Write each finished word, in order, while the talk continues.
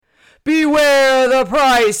Beware the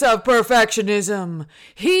price of perfectionism.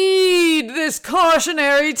 Heed this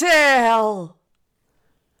cautionary tale.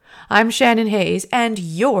 I'm Shannon Hayes, and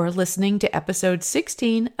you're listening to episode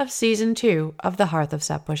 16 of season 2 of The Hearth of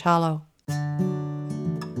Sapbush Hollow.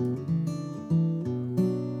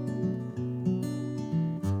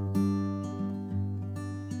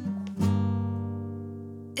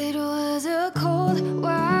 It was a cold,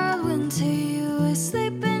 wild winter. You were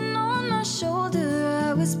sleeping on my shoulder.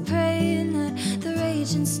 I was praying that the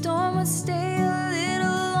raging storm would stay a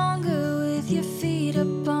little longer. With your feet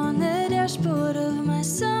up on the dashboard of my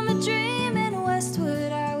summer dream in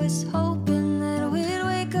Westwood, I was hoping that we'd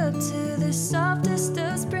wake up to the softest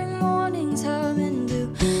of spring mornings, humming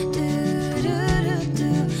do do do do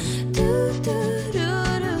do do do do.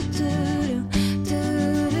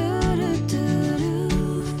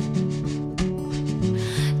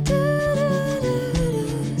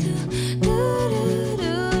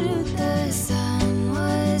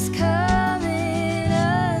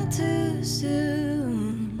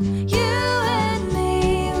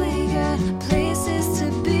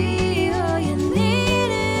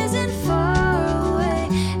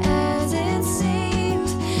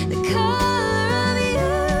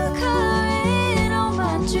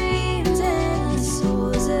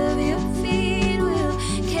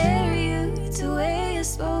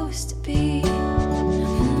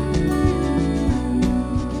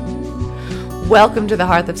 Welcome to the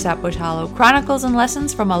Hearth of Sapbush Hollow, chronicles and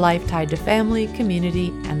lessons from a life tied to family, community,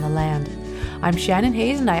 and the land. I'm Shannon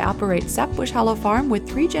Hayes, and I operate Sapbush Hollow Farm with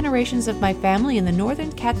 3 generations of my family in the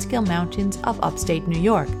northern Catskill Mountains of upstate New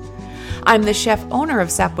York. I'm the chef-owner of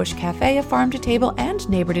Sapbush Cafe, a farm-to-table and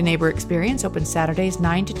neighbor-to-neighbor experience open Saturdays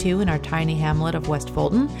 9 to 2 in our tiny hamlet of West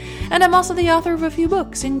Fulton. And I'm also the author of a few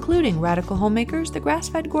books, including Radical Homemakers, The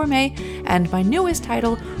Grass-Fed Gourmet, and my newest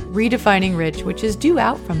title, Redefining Rich, which is due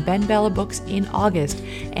out from Ben Bella Books in August.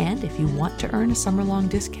 And if you want to earn a summer-long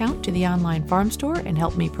discount to the online farm store and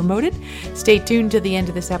help me promote it, stay tuned to the end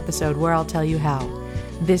of this episode where I'll tell you how.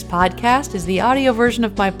 This podcast is the audio version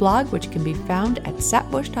of my blog, which can be found at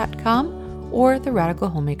sapbush.com or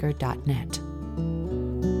theradicalhomemaker.net.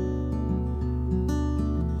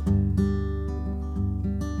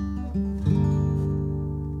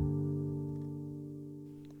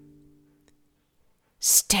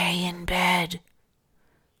 Stay in bed,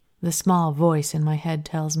 the small voice in my head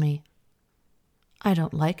tells me. I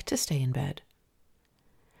don't like to stay in bed.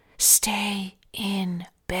 Stay in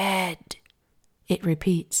bed, it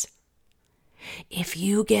repeats. If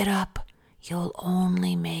you get up, you'll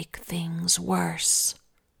only make things worse.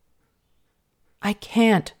 I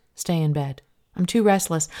can't stay in bed. I'm too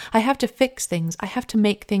restless. I have to fix things. I have to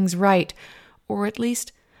make things right. Or at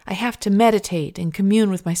least, I have to meditate and commune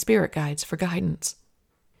with my spirit guides for guidance.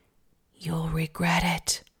 You'll regret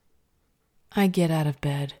it. I get out of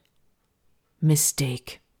bed.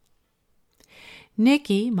 Mistake.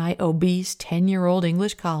 Nicky, my obese 10-year-old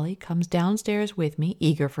English collie, comes downstairs with me,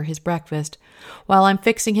 eager for his breakfast. While I'm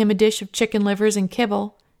fixing him a dish of chicken livers and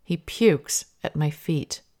kibble, he pukes at my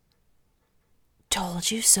feet.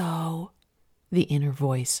 Told you so, the inner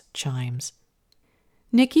voice chimes.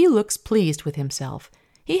 Nicky looks pleased with himself.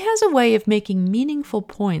 He has a way of making meaningful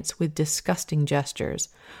points with disgusting gestures.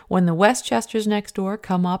 When the Westchesters next door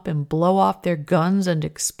come up and blow off their guns and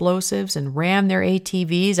explosives and ram their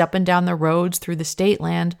ATVs up and down the roads through the state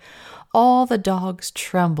land, all the dogs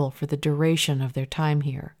tremble for the duration of their time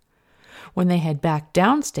here. When they head back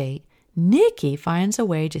downstate, Nicky finds a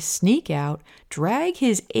way to sneak out, drag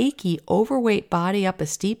his achy, overweight body up a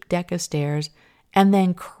steep deck of stairs, and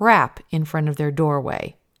then crap in front of their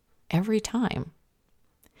doorway. Every time.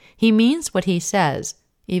 He means what he says,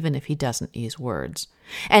 even if he doesn't use words.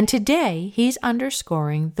 And today, he's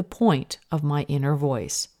underscoring the point of my inner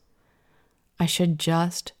voice. I should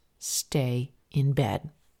just stay in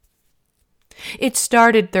bed. It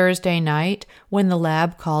started Thursday night when the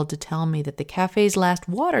lab called to tell me that the cafe's last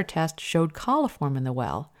water test showed coliform in the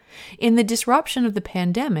well. In the disruption of the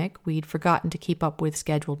pandemic, we'd forgotten to keep up with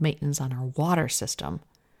scheduled maintenance on our water system.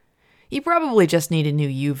 You probably just need a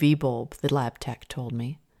new UV bulb, the lab tech told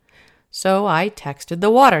me. So I texted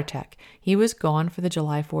the water tech. He was gone for the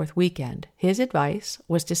July 4th weekend. His advice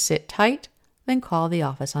was to sit tight, then call the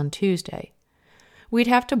office on Tuesday. We'd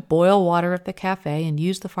have to boil water at the cafe and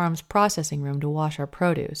use the farm's processing room to wash our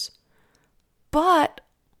produce. But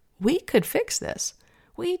we could fix this.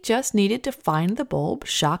 We just needed to find the bulb,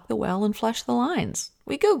 shock the well, and flush the lines.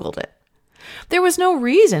 We Googled it. There was no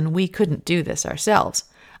reason we couldn't do this ourselves.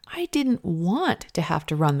 I didn't want to have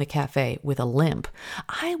to run the cafe with a limp.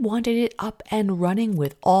 I wanted it up and running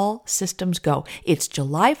with all systems go. It's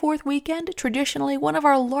July 4th weekend, traditionally one of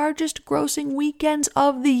our largest grossing weekends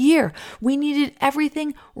of the year. We needed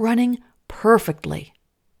everything running perfectly.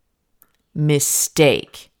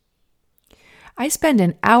 Mistake. I spent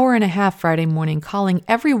an hour and a half Friday morning calling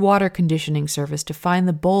every water conditioning service to find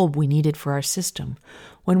the bulb we needed for our system.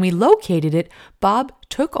 When we located it, Bob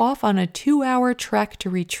took off on a 2-hour trek to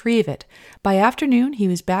retrieve it. By afternoon, he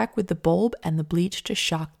was back with the bulb and the bleach to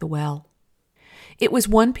shock the well. It was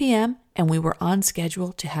 1 p.m., and we were on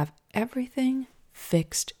schedule to have everything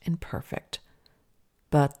fixed and perfect.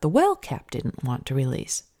 But the well cap didn't want to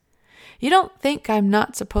release. "You don't think I'm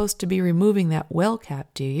not supposed to be removing that well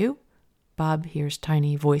cap, do you?" Bob hears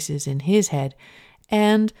tiny voices in his head,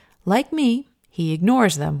 and, like me, he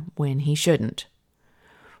ignores them when he shouldn't.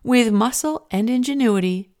 With muscle and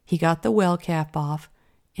ingenuity, he got the well cap off,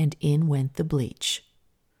 and in went the bleach.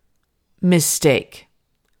 Mistake.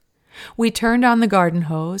 We turned on the garden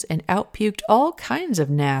hose and out-puked all kinds of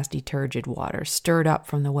nasty turgid water stirred up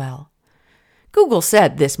from the well. Google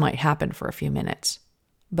said this might happen for a few minutes,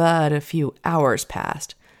 but a few hours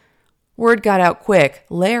passed. Word got out quick.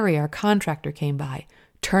 Larry, our contractor, came by.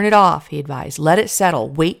 "Turn it off," he advised. "Let it settle.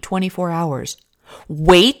 Wait 24 hours.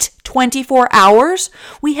 Wait 24 hours?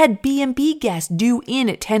 We had B&B guests due in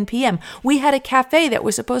at 10 p.m. We had a cafe that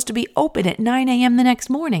was supposed to be open at 9 a.m. the next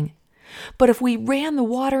morning. But if we ran the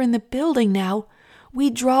water in the building now,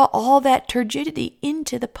 we'd draw all that turgidity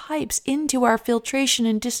into the pipes, into our filtration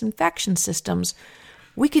and disinfection systems.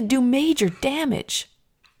 We could do major damage."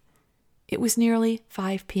 It was nearly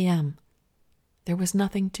 5 p.m. There was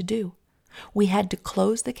nothing to do. We had to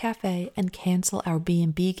close the cafe and cancel our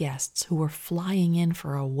B&B guests who were flying in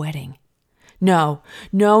for a wedding. No.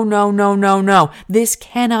 This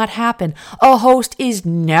cannot happen. A host is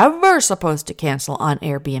never supposed to cancel on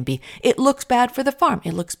Airbnb. It looks bad for the farm.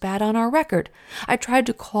 It looks bad on our record. I tried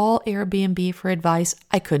to call Airbnb for advice.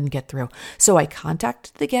 I couldn't get through. So I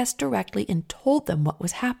contacted the guests directly and told them what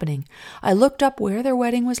was happening. I looked up where their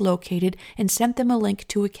wedding was located and sent them a link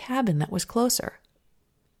to a cabin that was closer.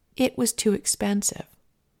 It was too expensive.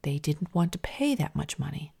 They didn't want to pay that much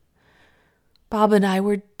money. Bob and I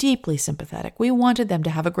were deeply sympathetic. We wanted them to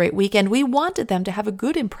have a great weekend. We wanted them to have a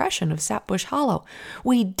good impression of Sapbush Hollow.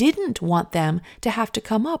 We didn't want them to have to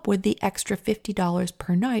come up with the extra $50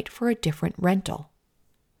 per night for a different rental.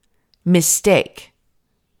 Mistake.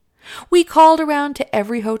 We called around to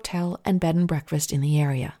every hotel and bed and breakfast in the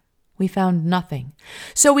area. We found nothing.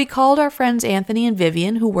 So we called our friends Anthony and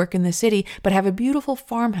Vivian, who work in the city but have a beautiful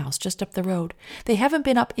farmhouse just up the road. They haven't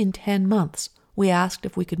been up in 10 months. We asked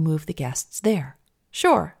if we could move the guests there.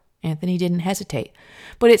 Sure, Anthony didn't hesitate.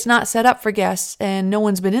 But it's not set up for guests, and no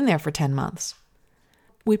one's been in there for 10 months.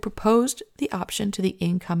 We proposed the option to the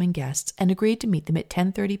incoming guests and agreed to meet them at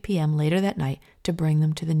 10:30 p.m. later that night to bring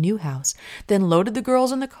them to the new house, then loaded the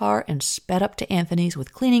girls in the car and sped up to Anthony's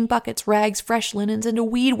with cleaning buckets, rags, fresh linens, and a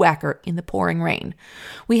weed whacker in the pouring rain.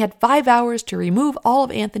 We had 5 hours to remove all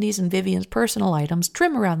of Anthony's and Vivian's personal items,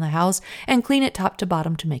 trim around the house, and clean it top to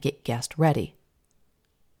bottom to make it guest ready.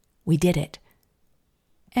 We did it.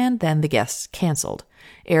 And then the guests canceled.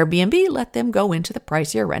 Airbnb let them go into the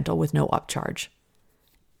pricier rental with no upcharge.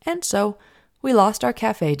 And so we lost our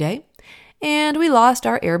cafe day, and we lost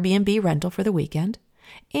our Airbnb rental for the weekend,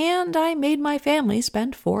 and I made my family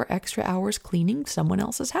spend 4 extra hours cleaning someone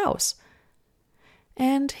else's house.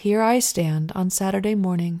 And here I stand on Saturday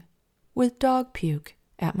morning with dog puke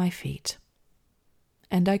at my feet.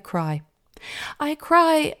 And I cry. I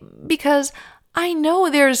cry because I know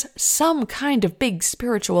there's some kind of big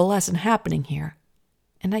spiritual lesson happening here.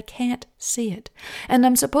 And I can't see it. And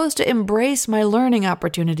I'm supposed to embrace my learning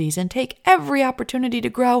opportunities and take every opportunity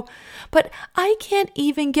to grow, but I can't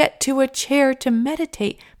even get to a chair to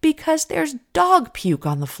meditate because there's dog puke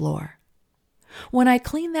on the floor. When I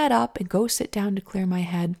clean that up and go sit down to clear my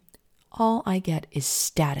head, all I get is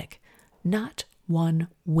static, not one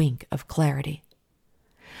wink of clarity.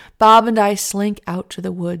 Bob and I slink out to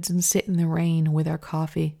the woods and sit in the rain with our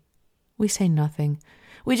coffee. We say nothing.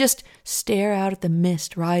 We just stare out at the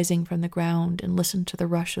mist rising from the ground and listen to the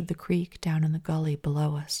rush of the creek down in the gully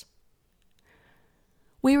below us.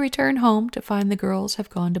 We return home to find the girls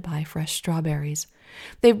have gone to buy fresh strawberries.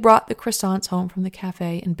 They've brought the croissants home from the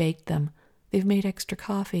cafe and baked them. They've made extra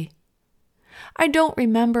coffee. I don't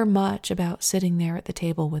remember much about sitting there at the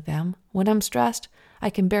table with them. When I'm stressed,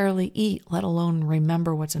 I can barely eat, let alone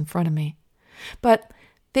remember what's in front of me. But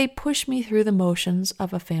they push me through the motions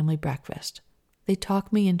of a family breakfast. They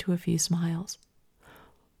talk me into a few smiles.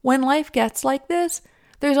 When life gets like this,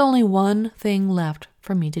 there's only one thing left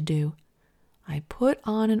for me to do. I put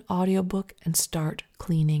on an audiobook and start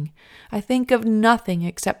cleaning. I think of nothing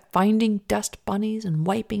except finding dust bunnies and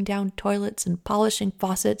wiping down toilets and polishing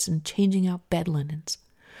faucets and changing out bed linens.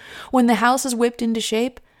 When the house is whipped into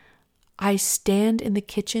shape, I stand in the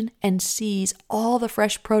kitchen and seize all the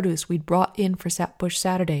fresh produce we'd brought in for Sapbush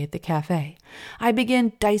Saturday at the cafe. I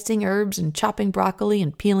begin dicing herbs and chopping broccoli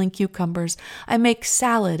and peeling cucumbers. I make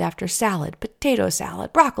salad after salad, potato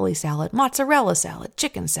salad, broccoli salad, mozzarella salad,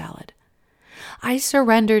 chicken salad. I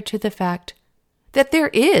surrender to the fact that there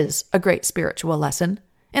is a great spiritual lesson,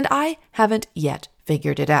 and I haven't yet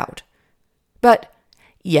figured it out. But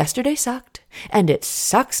yesterday sucked, and it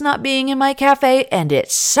sucks not being in my cafe, and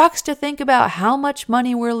it sucks to think about how much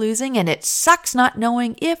money we're losing, and it sucks not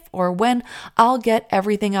knowing if or when I'll get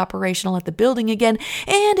everything operational at the building again,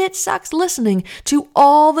 and it sucks listening to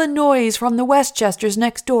all the noise from the Westchesters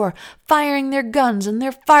next door, firing their guns and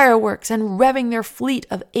their fireworks and revving their fleet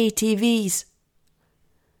of ATVs.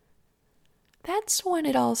 That's when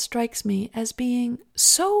it all strikes me as being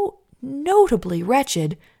so notably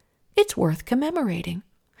wretched, it's worth commemorating.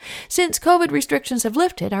 Since COVID restrictions have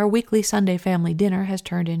lifted, our weekly Sunday family dinner has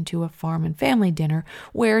turned into a farm and family dinner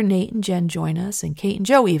where Nate and Jen join us, and Kate and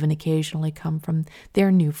Joe even occasionally come from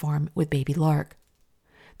their new farm with baby Lark.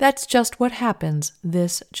 That's just what happens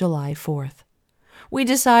this July 4th. We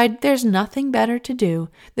decide there's nothing better to do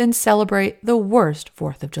than celebrate the worst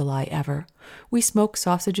 4th of July ever. We smoke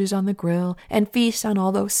sausages on the grill and feast on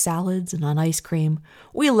all those salads and on ice cream.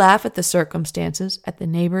 We laugh at the circumstances, at the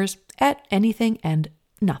neighbors, at anything and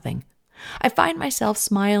nothing. I find myself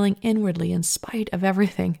smiling inwardly in spite of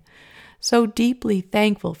everything. So deeply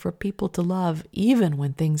thankful for people to love, even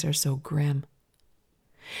when things are so grim.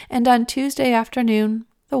 And on Tuesday afternoon,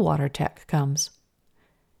 the water tech comes.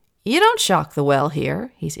 "You don't shock the well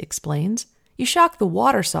here," he explains. "You shock the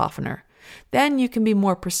water softener. Then you can be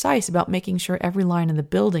more precise about making sure every line in the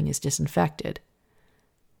building is disinfected."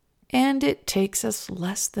 And it takes us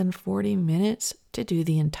less than 40 minutes to do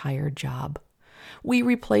the entire job. We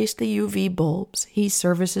replace the UV bulbs, he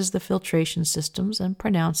services the filtration systems and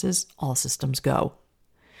pronounces all systems go.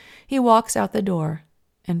 He walks out the door,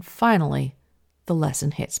 and finally, the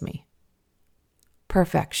lesson hits me.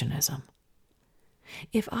 Perfectionism.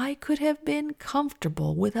 If I could have been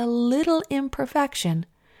comfortable with a little imperfection,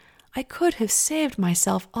 I could have saved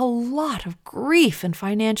myself a lot of grief and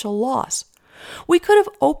financial loss. We could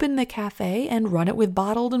have opened the cafe and run it with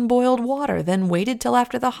bottled and boiled water, then waited till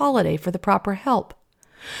after the holiday for the proper help.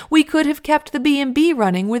 We could have kept the B&B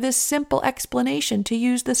running with a simple explanation to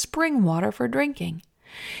use the spring water for drinking.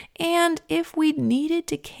 And if we'd needed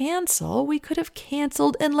to cancel, we could have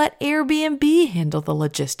canceled and let Airbnb handle the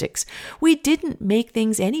logistics. We didn't make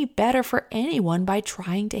things any better for anyone by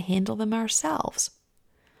trying to handle them ourselves.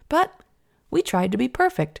 But we tried to be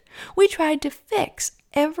perfect. We tried to fix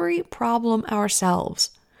every problem ourselves.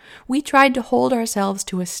 We tried to hold ourselves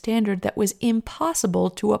to a standard that was impossible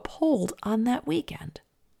to uphold on that weekend.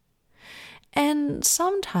 And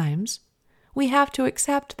sometimes we have to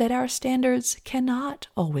accept that our standards cannot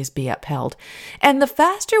always be upheld. And the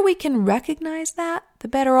faster we can recognize that, the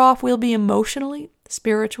better off we'll be emotionally,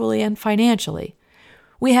 spiritually, and financially.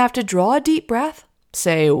 We have to draw a deep breath,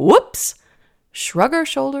 say whoops, shrug our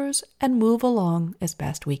shoulders, and move along as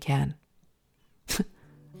best we can.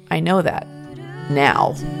 I know that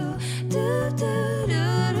now.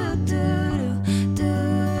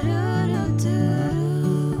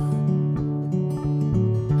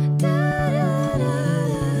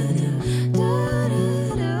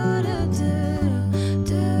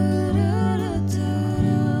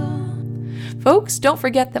 Folks, don't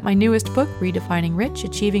forget that my newest book, Redefining Rich,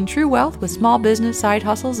 Achieving True Wealth with Small Business, Side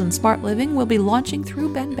Hustles, and Smart Living, will be launching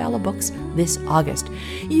through Ben Bella Books this August.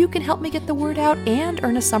 You can help me get the word out and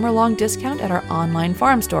earn a summer-long discount at our online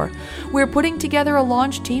farm store. We're putting together a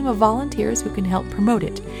launch team of volunteers who can help promote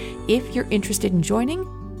it. If you're interested in joining,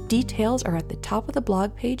 details are at the top of the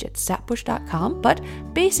blog page at sapbush.com, but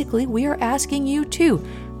basically we are asking you to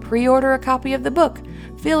pre-order a copy of the book,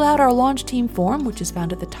 fill out our launch team form, which is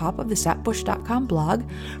found at the top of the sapbush.com blog,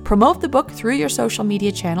 promote the book through your social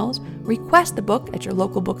media channels, request the book at your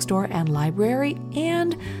local bookstore and library,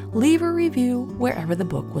 and leave a review wherever the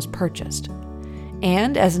book was purchased.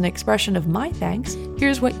 And as an expression of my thanks,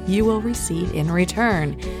 here's what you will receive in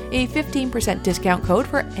return. A 15% discount code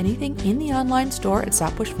for anything in the online store at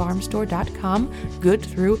sapbushfarmstore.com, good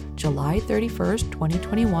through July 31st,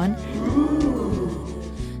 2021.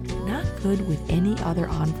 Good with any other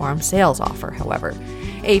on-farm sales offer, however.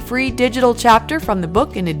 A free digital chapter from the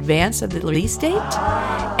book in advance of the release date,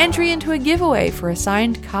 entry into a giveaway for a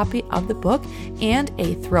signed copy of the book and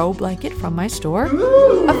a throw blanket from my store,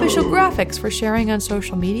 official graphics for sharing on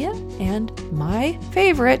social media, and my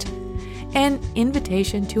favorite, an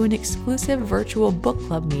invitation to an exclusive virtual book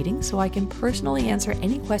club meeting so I can personally answer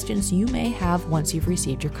any questions you may have once you've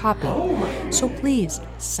received your copy. So please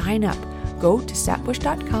sign up. Go to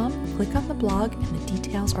sapbush.com, click on the blog, and the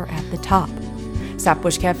details are at the top.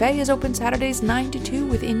 Sapbush Cafe is open Saturdays 9 to 2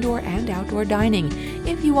 with indoor and outdoor dining.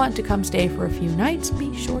 If you want to come stay for a few nights,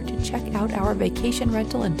 be sure to check out our vacation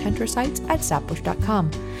rental and tenter sites at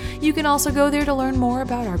sapbush.com. You can also go there to learn more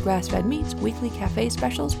about our grass-fed meats, weekly cafe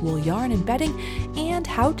specials, wool yarn and bedding, and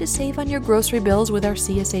how to save on your grocery bills with our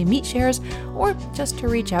CSA meat shares, or just to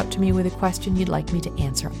reach out to me with a question you'd like me to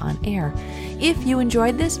answer on air. If you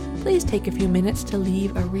enjoyed this, please take a few minutes to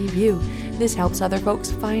leave a review. This helps other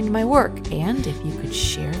folks find my work, and if you could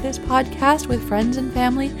share this podcast with friends and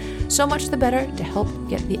family, so much the better to help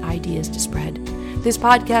get the ideas to spread. This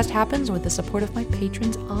podcast happens with the support of my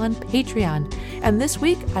patrons on Patreon, and this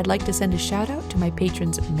week I'd like to send a shout out to my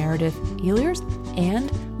patrons Meredith Ehlers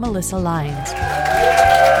and Melissa Lyons.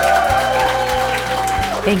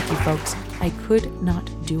 Thank you, folks. I could not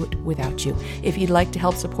do it without you. If you'd like to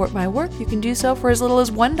help support my work, you can do so for as little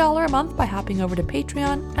as $1 a month by hopping over to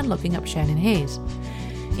Patreon and looking up Shannon Hayes.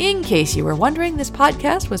 In case you were wondering, this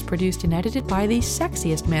podcast was produced and edited by the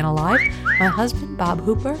sexiest man alive, my husband, Bob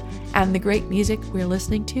Hooper, and the great music we're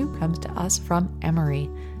listening to comes to us from Emery.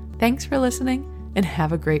 Thanks for listening, and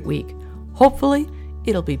have a great week. Hopefully,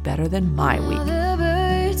 it'll be better than my week.